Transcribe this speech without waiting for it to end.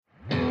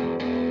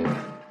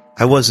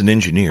I was an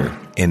engineer,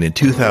 and in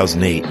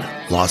 2008,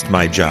 lost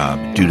my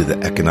job due to the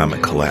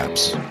economic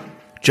collapse.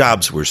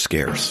 Jobs were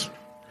scarce.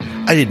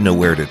 I didn't know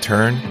where to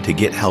turn to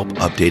get help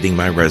updating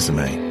my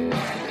resume.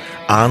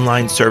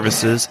 Online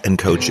services and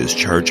coaches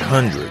charge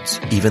hundreds,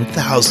 even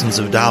thousands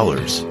of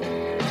dollars.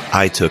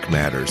 I took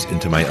matters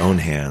into my own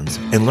hands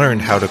and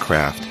learned how to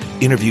craft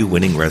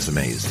interview-winning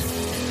resumes.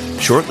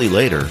 Shortly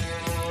later,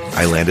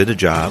 I landed a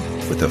job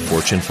with a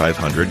Fortune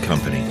 500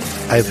 company.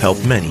 I've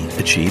helped many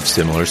achieve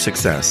similar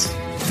success.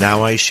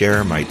 Now I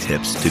share my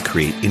tips to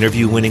create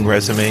interview-winning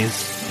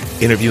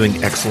resumes,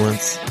 interviewing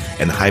excellence,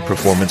 and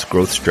high-performance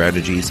growth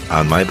strategies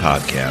on my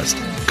podcast,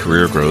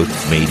 Career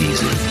Growth Made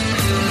Easy.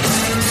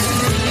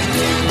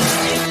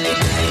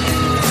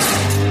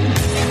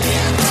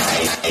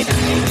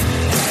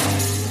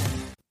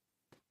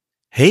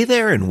 Hey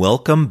there, and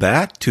welcome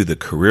back to the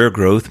Career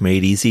Growth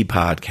Made Easy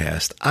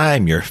podcast.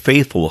 I'm your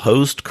faithful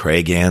host,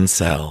 Craig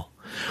Ansell.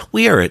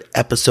 We are at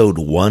episode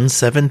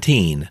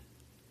 117,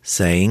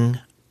 saying,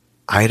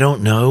 I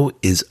don't know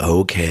is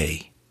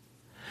okay.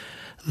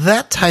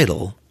 That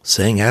title,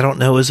 saying I don't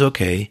know is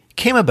okay,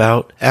 came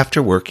about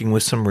after working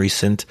with some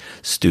recent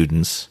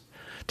students,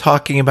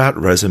 talking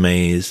about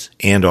resumes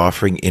and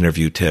offering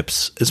interview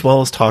tips, as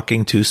well as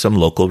talking to some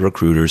local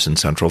recruiters in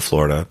Central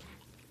Florida.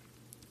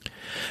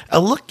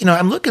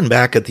 I'm looking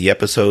back at the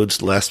episodes,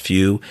 the last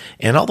few,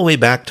 and all the way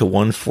back to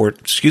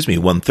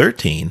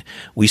 113,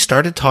 we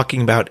started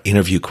talking about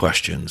interview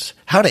questions,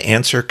 how to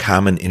answer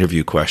common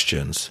interview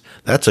questions.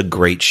 That's a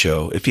great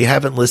show. If you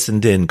haven't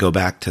listened in, go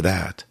back to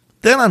that.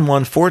 Then on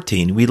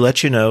 114, we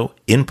let you know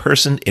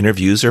in-person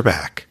interviews are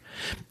back.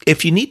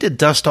 If you need to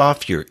dust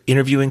off your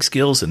interviewing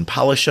skills and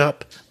polish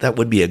up, that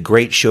would be a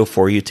great show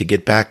for you to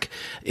get back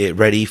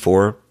ready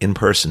for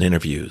in-person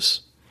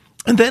interviews.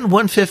 And then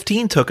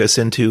 115 took us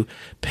into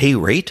pay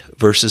rate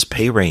versus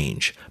pay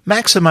range,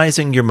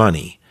 maximizing your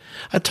money.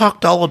 I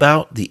talked all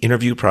about the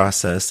interview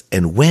process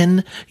and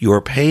when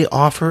your pay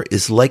offer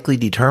is likely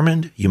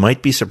determined. You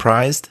might be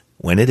surprised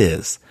when it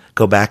is.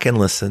 Go back and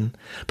listen.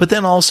 But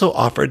then also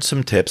offered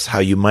some tips how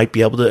you might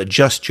be able to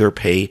adjust your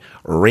pay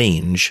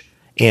range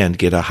and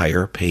get a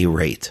higher pay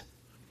rate.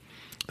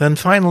 Then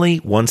finally,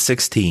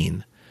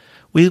 116.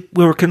 We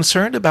were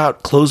concerned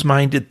about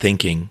closed-minded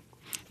thinking.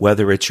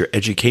 Whether it's your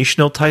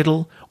educational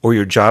title or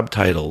your job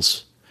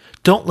titles.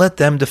 Don't let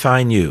them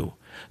define you.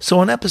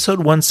 So in episode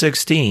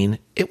 116,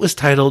 it was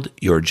titled,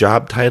 Your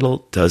Job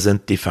Title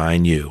Doesn't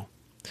Define You.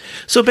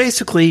 So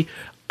basically,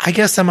 I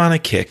guess I'm on a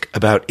kick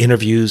about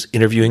interviews,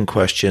 interviewing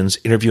questions,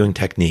 interviewing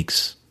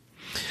techniques.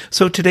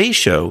 So today's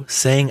show,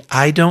 saying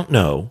I don't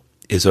know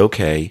is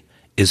okay,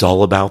 is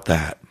all about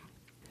that.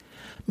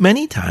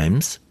 Many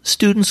times,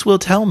 students will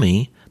tell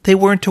me they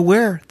weren't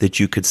aware that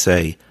you could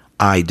say,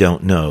 I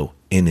don't know,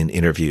 in an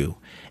interview,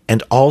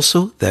 and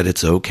also that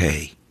it's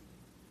okay.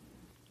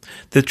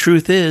 The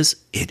truth is,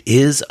 it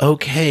is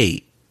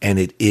okay, and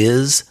it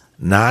is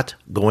not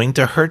going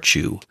to hurt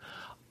you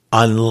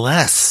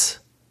unless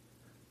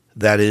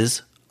that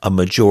is a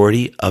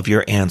majority of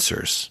your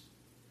answers.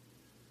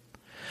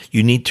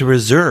 You need to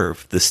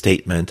reserve the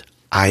statement,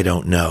 I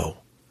don't know,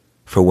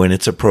 for when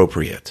it's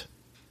appropriate.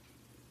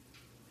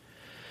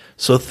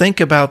 So think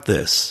about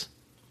this.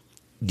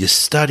 You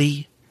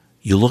study,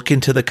 you look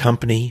into the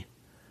company,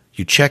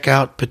 you check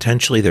out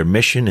potentially their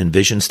mission and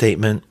vision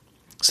statement,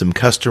 some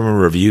customer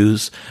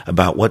reviews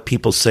about what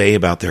people say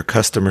about their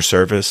customer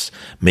service,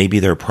 maybe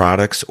their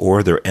products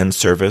or their end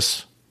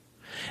service.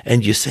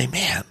 And you say,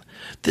 man,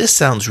 this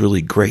sounds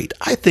really great.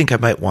 I think I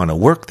might want to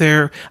work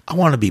there. I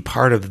want to be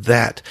part of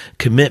that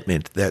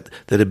commitment, that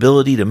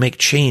ability to make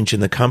change in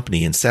the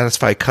company and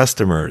satisfy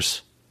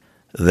customers.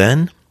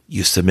 Then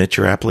you submit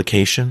your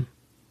application,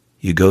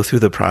 you go through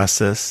the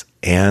process,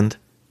 and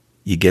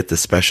you get the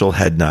special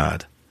head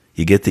nod.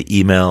 You get the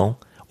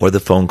email or the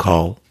phone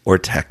call or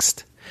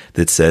text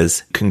that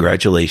says,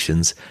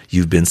 congratulations,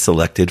 you've been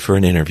selected for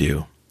an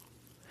interview.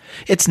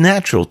 It's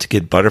natural to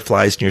get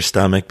butterflies in your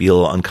stomach, be a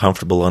little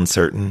uncomfortable,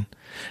 uncertain.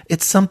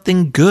 It's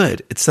something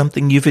good. It's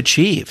something you've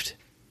achieved.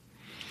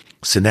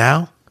 So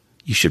now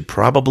you should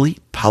probably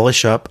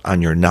polish up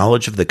on your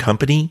knowledge of the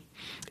company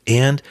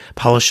and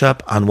polish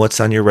up on what's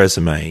on your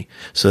resume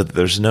so that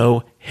there's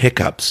no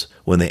hiccups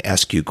when they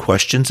ask you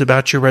questions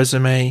about your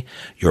resume,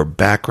 your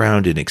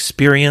background and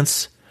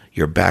experience,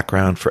 your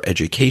background for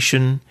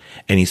education,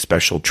 any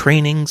special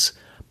trainings,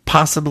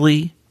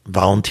 possibly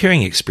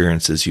volunteering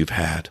experiences you've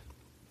had.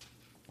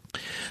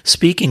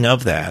 Speaking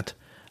of that,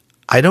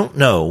 I don't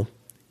know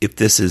if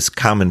this is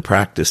common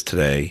practice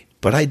today,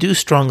 but I do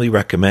strongly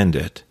recommend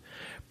it.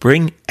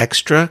 Bring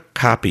extra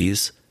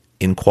copies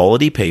in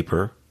quality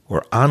paper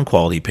or on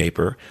quality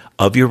paper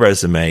of your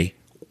resume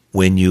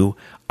when you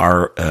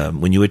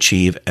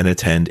achieve and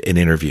attend an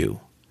interview.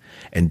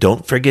 And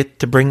don't forget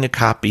to bring a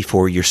copy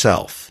for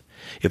yourself.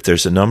 If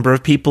there's a number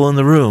of people in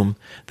the room,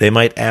 they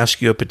might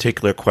ask you a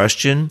particular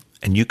question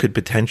and you could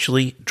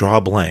potentially draw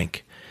a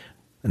blank.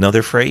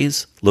 Another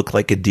phrase, look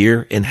like a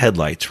deer in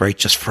headlights, right?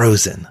 Just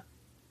frozen.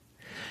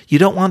 You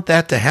don't want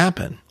that to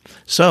happen.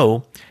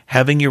 So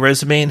Having your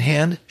resume in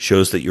hand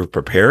shows that you're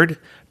prepared.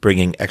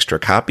 Bringing extra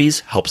copies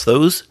helps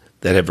those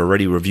that have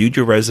already reviewed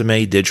your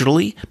resume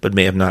digitally but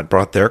may have not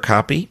brought their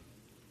copy.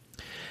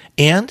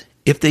 And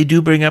if they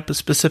do bring up a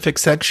specific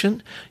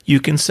section,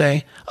 you can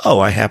say, oh,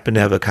 I happen to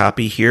have a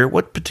copy here.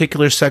 What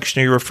particular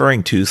section are you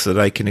referring to so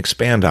that I can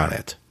expand on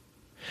it?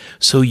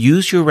 So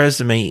use your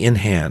resume in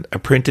hand, a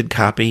printed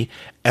copy,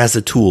 as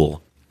a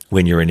tool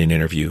when you're in an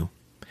interview.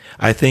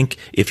 I think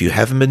if you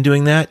haven't been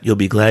doing that, you'll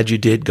be glad you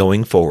did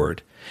going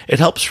forward. It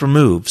helps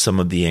remove some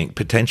of the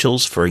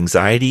potentials for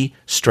anxiety,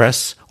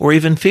 stress, or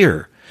even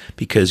fear,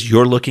 because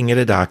you're looking at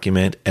a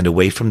document and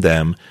away from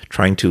them,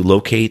 trying to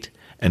locate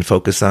and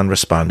focus on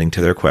responding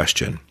to their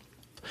question.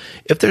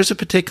 If there's a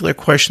particular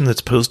question that's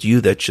posed to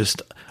you that's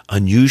just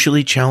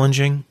unusually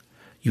challenging,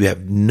 you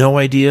have no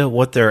idea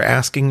what they're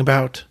asking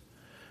about,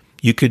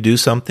 you could do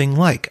something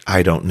like,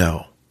 I don't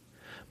know.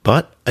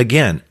 But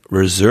again,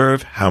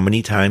 reserve how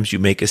many times you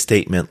make a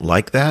statement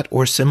like that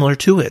or similar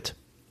to it.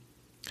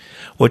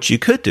 What you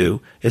could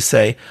do is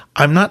say,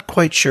 I'm not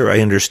quite sure I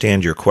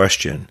understand your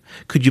question.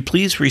 Could you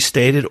please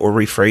restate it or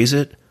rephrase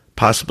it?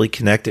 Possibly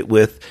connect it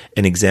with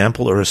an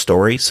example or a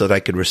story so that I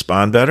could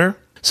respond better?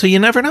 So you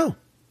never know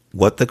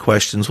what the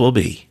questions will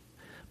be.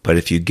 But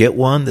if you get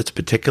one that's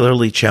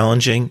particularly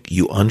challenging,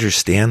 you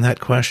understand that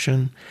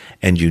question,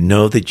 and you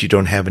know that you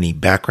don't have any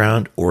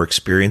background or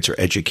experience or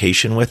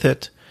education with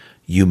it,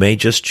 you may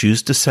just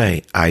choose to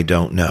say, I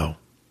don't know.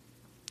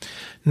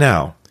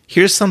 Now,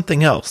 here's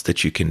something else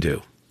that you can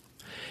do.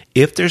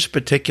 If there's a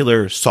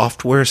particular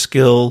software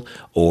skill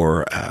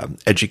or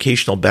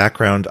educational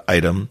background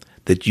item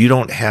that you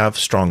don't have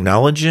strong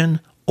knowledge in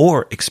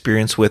or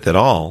experience with at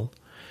all,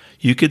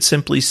 you could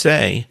simply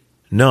say,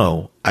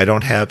 no, I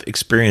don't have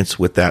experience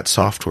with that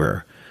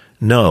software.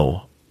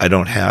 No, I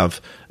don't have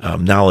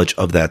knowledge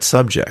of that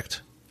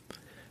subject.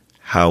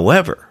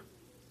 However,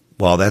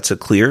 while that's a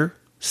clear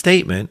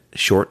statement,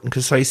 short and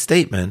concise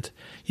statement,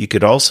 you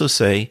could also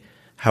say,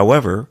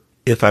 however,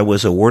 if I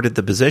was awarded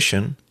the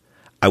position,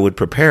 I would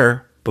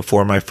prepare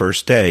before my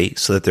first day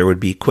so that there would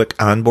be quick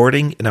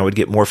onboarding and I would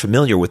get more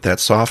familiar with that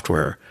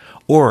software,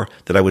 or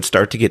that I would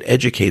start to get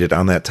educated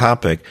on that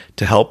topic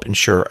to help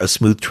ensure a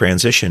smooth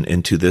transition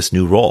into this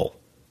new role.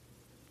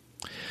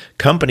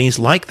 Companies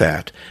like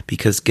that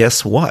because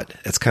guess what?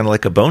 It's kind of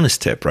like a bonus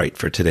tip, right,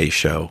 for today's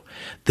show.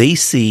 They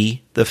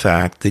see the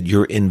fact that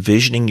you're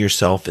envisioning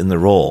yourself in the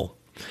role.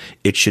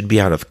 It should be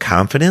out of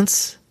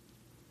confidence.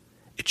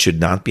 It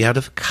should not be out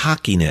of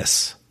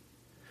cockiness.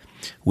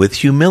 With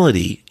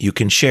humility, you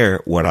can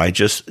share what I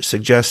just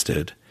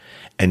suggested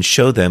and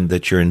show them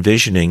that you're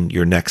envisioning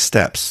your next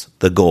steps,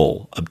 the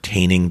goal,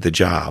 obtaining the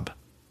job.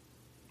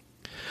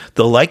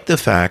 They'll like the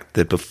fact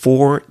that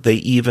before they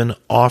even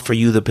offer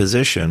you the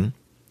position,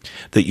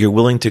 that you're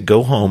willing to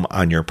go home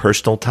on your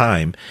personal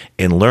time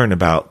and learn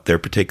about their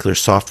particular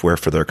software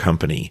for their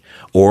company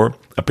or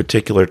a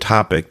particular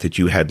topic that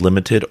you had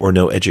limited or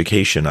no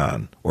education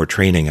on or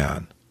training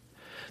on.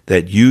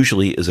 That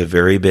usually is a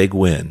very big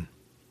win.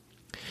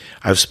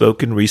 I've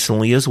spoken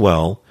recently as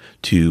well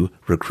to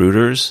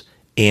recruiters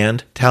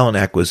and talent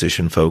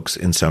acquisition folks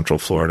in Central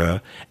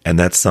Florida, and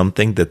that's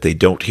something that they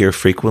don't hear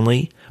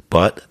frequently,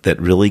 but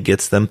that really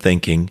gets them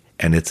thinking,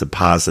 and it's a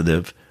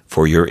positive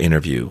for your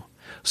interview.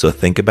 So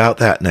think about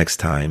that next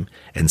time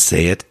and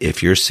say it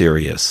if you're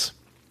serious.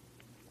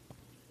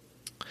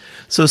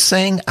 So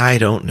saying I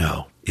don't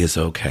know is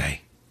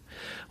okay.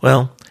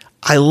 Well,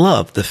 I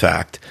love the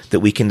fact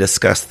that we can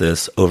discuss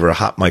this over a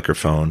hot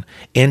microphone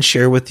and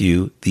share with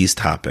you these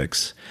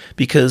topics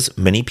because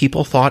many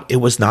people thought it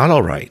was not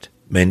all right.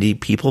 Many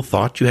people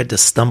thought you had to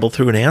stumble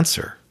through an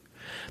answer.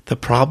 The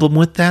problem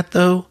with that,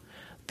 though,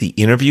 the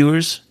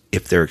interviewers,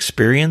 if they're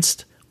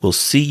experienced, will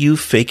see you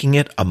faking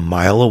it a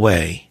mile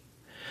away.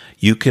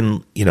 You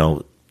can,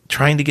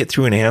 trying to get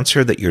through an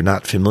answer that you're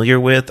not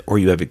familiar with or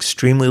you have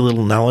extremely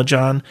little knowledge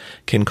on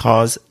can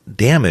cause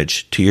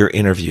damage to your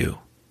interview.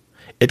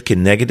 It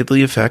can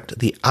negatively affect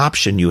the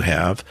option you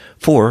have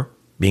for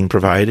being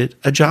provided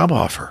a job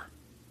offer.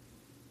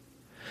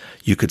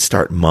 You could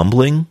start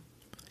mumbling.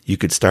 You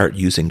could start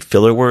using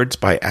filler words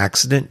by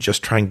accident,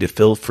 just trying to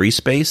fill free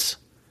space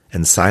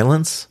and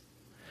silence.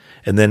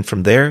 And then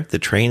from there, the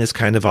train is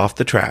kind of off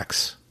the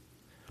tracks.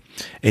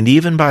 And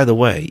even, by the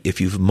way, if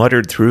you've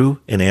muttered through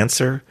an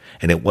answer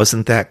and it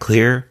wasn't that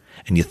clear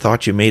and you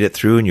thought you made it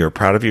through and you're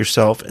proud of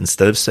yourself,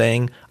 instead of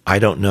saying, I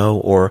don't know,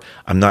 or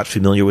I'm not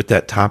familiar with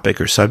that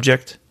topic or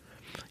subject,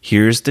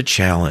 here's the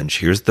challenge,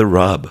 here's the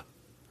rub.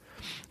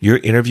 Your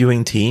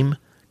interviewing team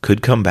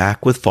could come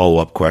back with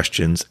follow-up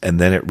questions and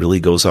then it really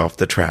goes off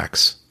the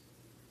tracks.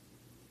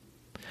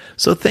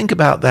 So think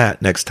about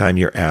that next time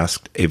you're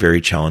asked a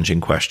very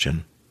challenging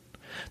question.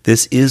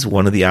 This is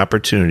one of the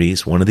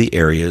opportunities, one of the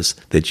areas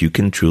that you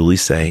can truly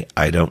say,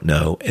 I don't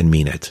know, and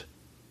mean it.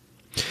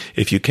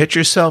 If you catch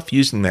yourself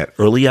using that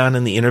early on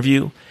in the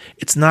interview,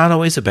 it's not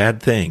always a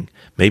bad thing.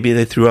 Maybe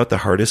they threw out the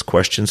hardest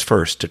questions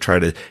first to try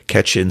to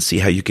catch you and see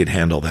how you could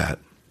handle that.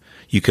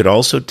 You could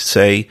also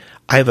say,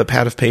 I have a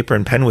pad of paper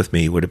and pen with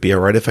me. Would it be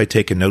all right if I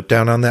take a note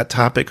down on that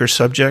topic or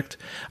subject?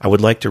 I would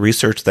like to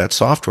research that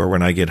software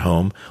when I get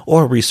home,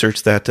 or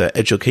research that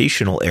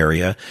educational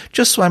area,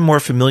 just so I'm more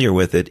familiar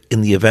with it.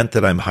 In the event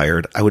that I'm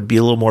hired, I would be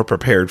a little more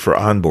prepared for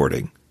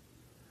onboarding.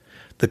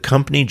 The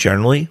company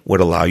generally would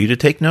allow you to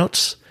take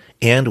notes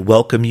and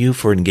welcome you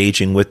for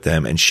engaging with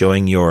them and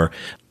showing your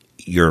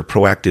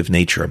proactive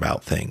nature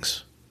about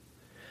things.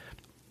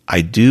 I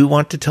do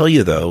want to tell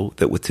you, though,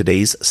 that with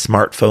today's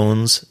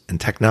smartphones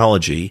and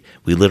technology,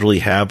 we literally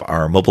have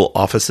our mobile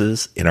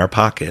offices in our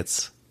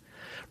pockets.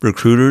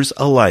 Recruiters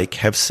alike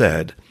have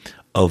said,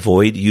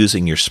 avoid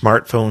using your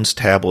smartphones,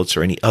 tablets,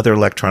 or any other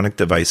electronic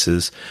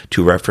devices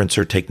to reference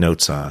or take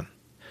notes on.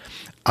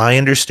 I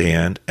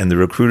understand, and the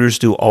recruiters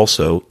do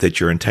also, that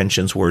your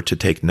intentions were to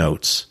take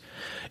notes.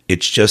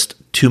 It's just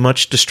too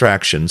much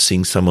distraction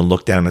seeing someone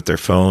look down at their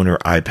phone or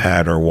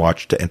iPad or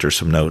watch to enter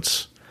some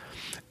notes.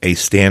 A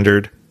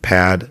standard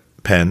pad,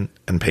 pen,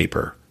 and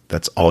paper.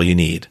 That's all you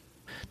need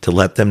to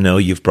let them know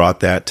you've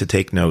brought that to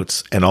take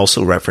notes, and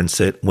also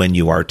reference it when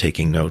you are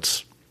taking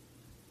notes.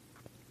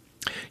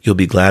 You'll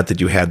be glad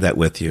that you had that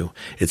with you.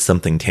 It's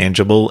something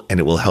tangible, and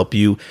it will help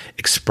you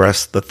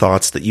express the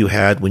thoughts that you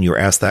had when you were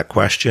asked that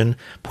question,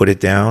 put it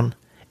down,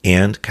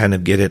 and kind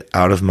of get it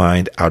out of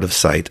mind, out of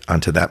sight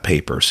onto that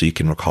paper so you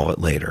can recall it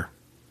later.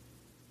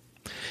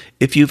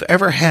 If you've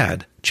ever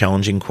had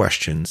challenging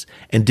questions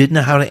and didn't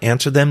know how to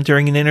answer them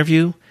during an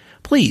interview,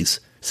 please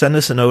send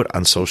us a note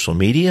on social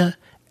media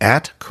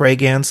at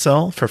Craig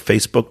Ansell for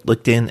Facebook,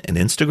 LinkedIn, and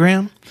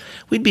Instagram.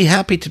 We'd be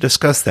happy to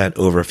discuss that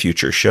over a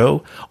future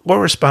show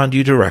or respond to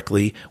you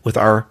directly with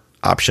our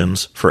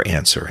options for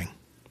answering.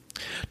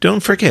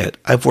 Don't forget,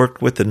 I've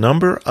worked with a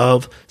number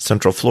of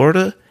Central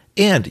Florida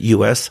and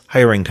U.S.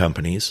 hiring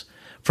companies,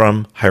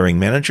 from hiring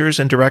managers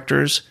and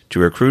directors to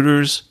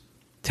recruiters,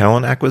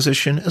 talent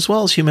acquisition, as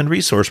well as human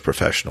resource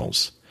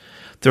professionals.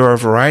 There are a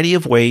variety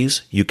of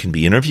ways you can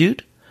be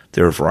interviewed.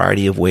 There are a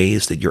variety of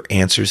ways that your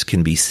answers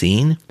can be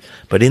seen,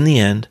 but in the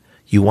end,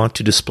 you want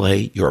to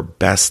display your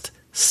best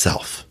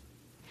self.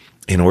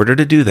 In order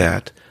to do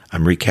that,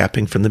 I'm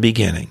recapping from the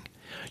beginning.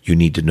 You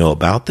need to know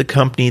about the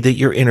company that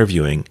you're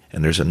interviewing,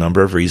 and there's a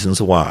number of reasons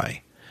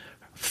why.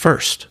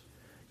 First,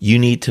 you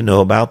need to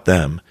know about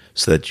them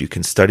so that you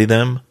can study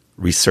them,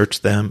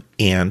 research them,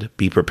 and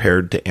be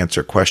prepared to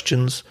answer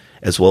questions,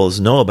 as well as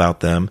know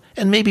about them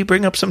and maybe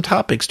bring up some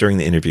topics during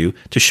the interview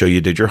to show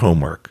you did your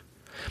homework.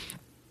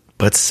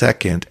 But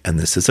second, and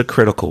this is a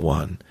critical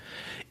one,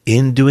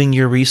 in doing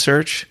your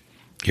research,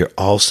 you're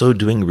also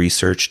doing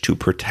research to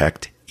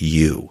protect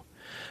you.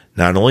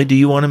 Not only do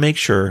you want to make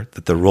sure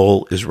that the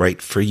role is right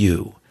for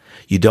you,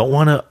 you don't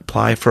want to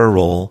apply for a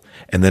role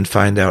and then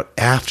find out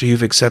after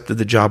you've accepted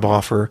the job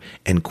offer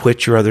and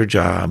quit your other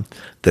job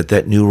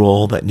that new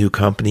role, that new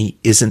company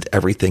isn't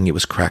everything it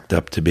was cracked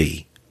up to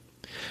be.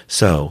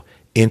 So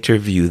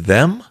interview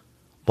them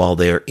while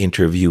they're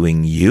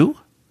interviewing you.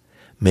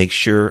 Make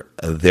sure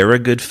they're a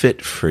good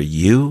fit for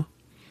you.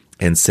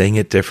 And saying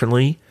it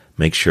differently,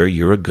 make sure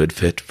you're a good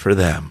fit for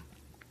them.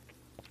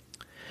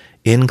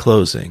 In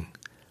closing,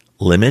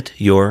 limit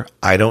your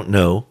I don't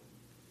know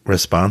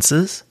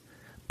responses,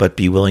 but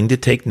be willing to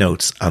take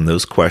notes on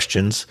those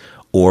questions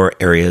or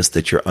areas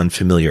that you're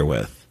unfamiliar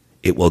with.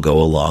 It will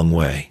go a long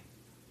way.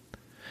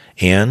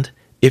 And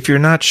if you're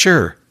not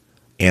sure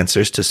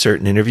answers to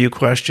certain interview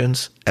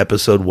questions,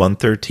 episode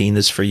 113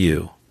 is for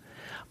you.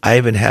 I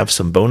even have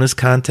some bonus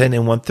content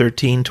in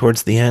 113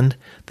 towards the end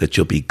that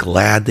you'll be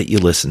glad that you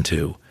listened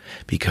to,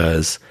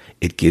 because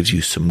it gives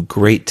you some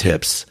great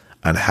tips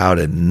on how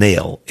to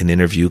nail an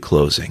interview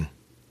closing.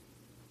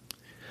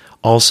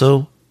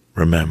 Also,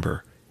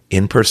 remember,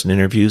 in-person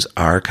interviews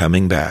are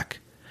coming back.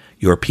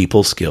 Your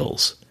people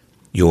skills,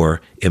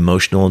 your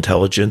emotional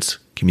intelligence,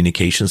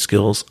 communication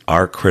skills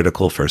are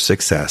critical for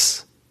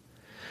success.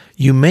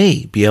 You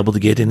may be able to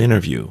get an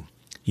interview.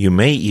 You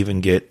may even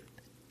get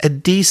a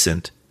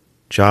decent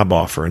job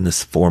offer in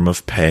this form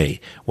of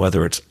pay,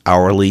 whether it's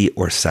hourly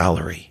or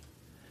salary.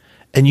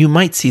 And you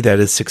might see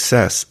that as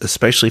success,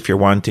 especially if you're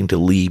wanting to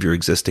leave your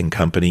existing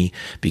company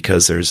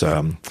because there's,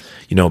 bad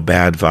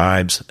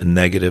vibes, a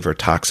negative or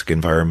toxic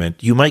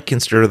environment. You might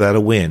consider that a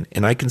win,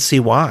 and I can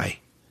see why.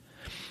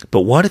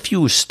 But what if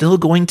you were still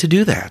going to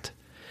do that,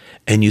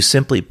 and you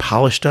simply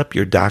polished up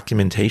your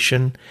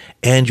documentation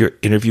and your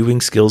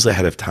interviewing skills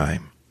ahead of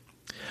time?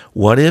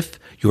 What if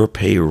your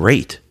pay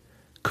rate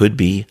could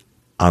be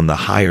on the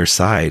higher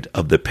side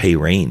of the pay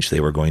range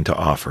they were going to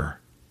offer?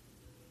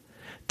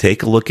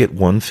 Take a look at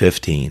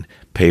 115,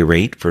 pay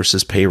rate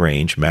versus pay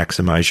range,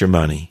 maximize your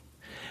money.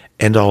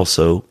 And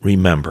also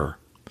remember,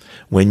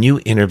 when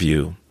you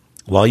interview,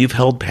 while you've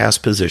held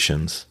past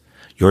positions,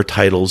 your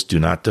titles do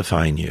not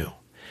define you.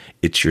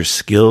 It's your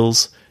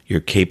skills, your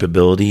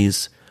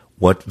capabilities,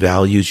 what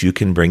values you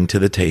can bring to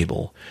the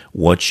table,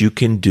 what you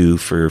can do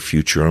for your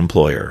future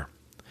employer.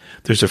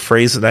 There's a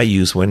phrase that I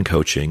use when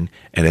coaching,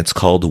 and it's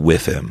called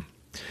WIFM.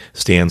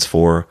 Stands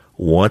for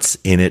What's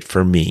in it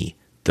for me,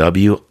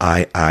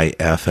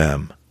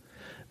 WIIFM.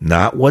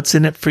 Not what's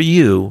in it for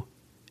you,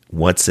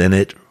 what's in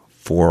it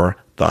for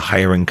the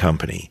hiring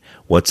company,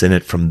 what's in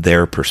it from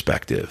their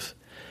perspective.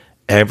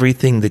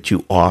 Everything that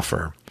you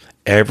offer,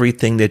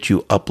 everything that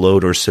you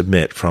upload or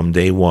submit from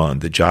day one,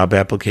 the job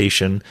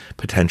application,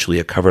 potentially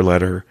a cover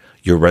letter,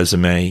 your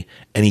resume,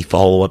 any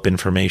follow-up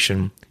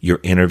information, your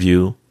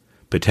interview,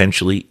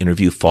 potentially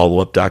interview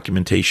follow-up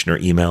documentation or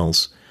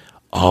emails,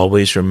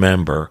 always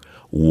remember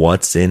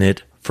what's in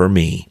it for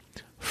me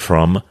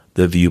from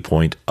the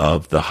viewpoint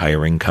of the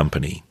hiring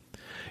company.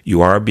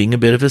 You are being a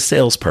bit of a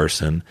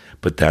salesperson,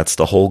 but that's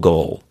the whole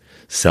goal.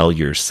 Sell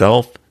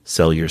yourself,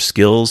 sell your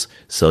skills,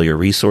 sell your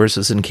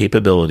resources and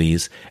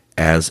capabilities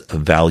as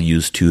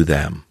values to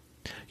them.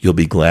 You'll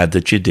be glad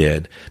that you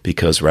did,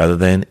 because rather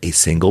than a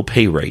single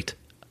pay rate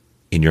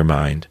in your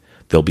mind,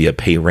 there'll be a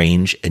pay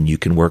range, and you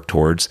can work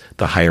towards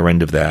the higher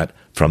end of that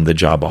from the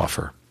job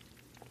offer.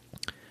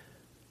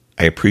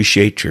 I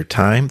appreciate your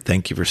time.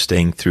 Thank you for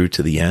staying through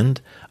to the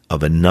end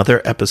of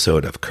another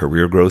episode of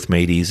Career Growth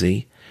Made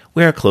Easy.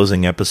 We are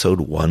closing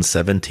episode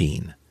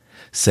 117.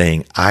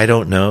 Saying I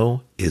don't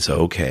know is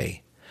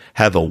okay.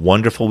 Have a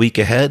wonderful week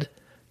ahead.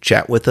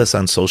 Chat with us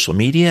on social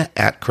media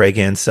at Craig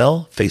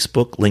Ansell,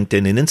 Facebook,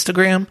 LinkedIn, and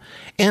Instagram,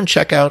 and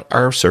check out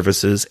our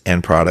services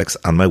and products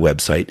on my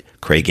website,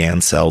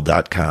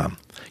 craigansell.com.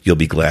 You'll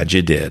be glad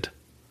you did.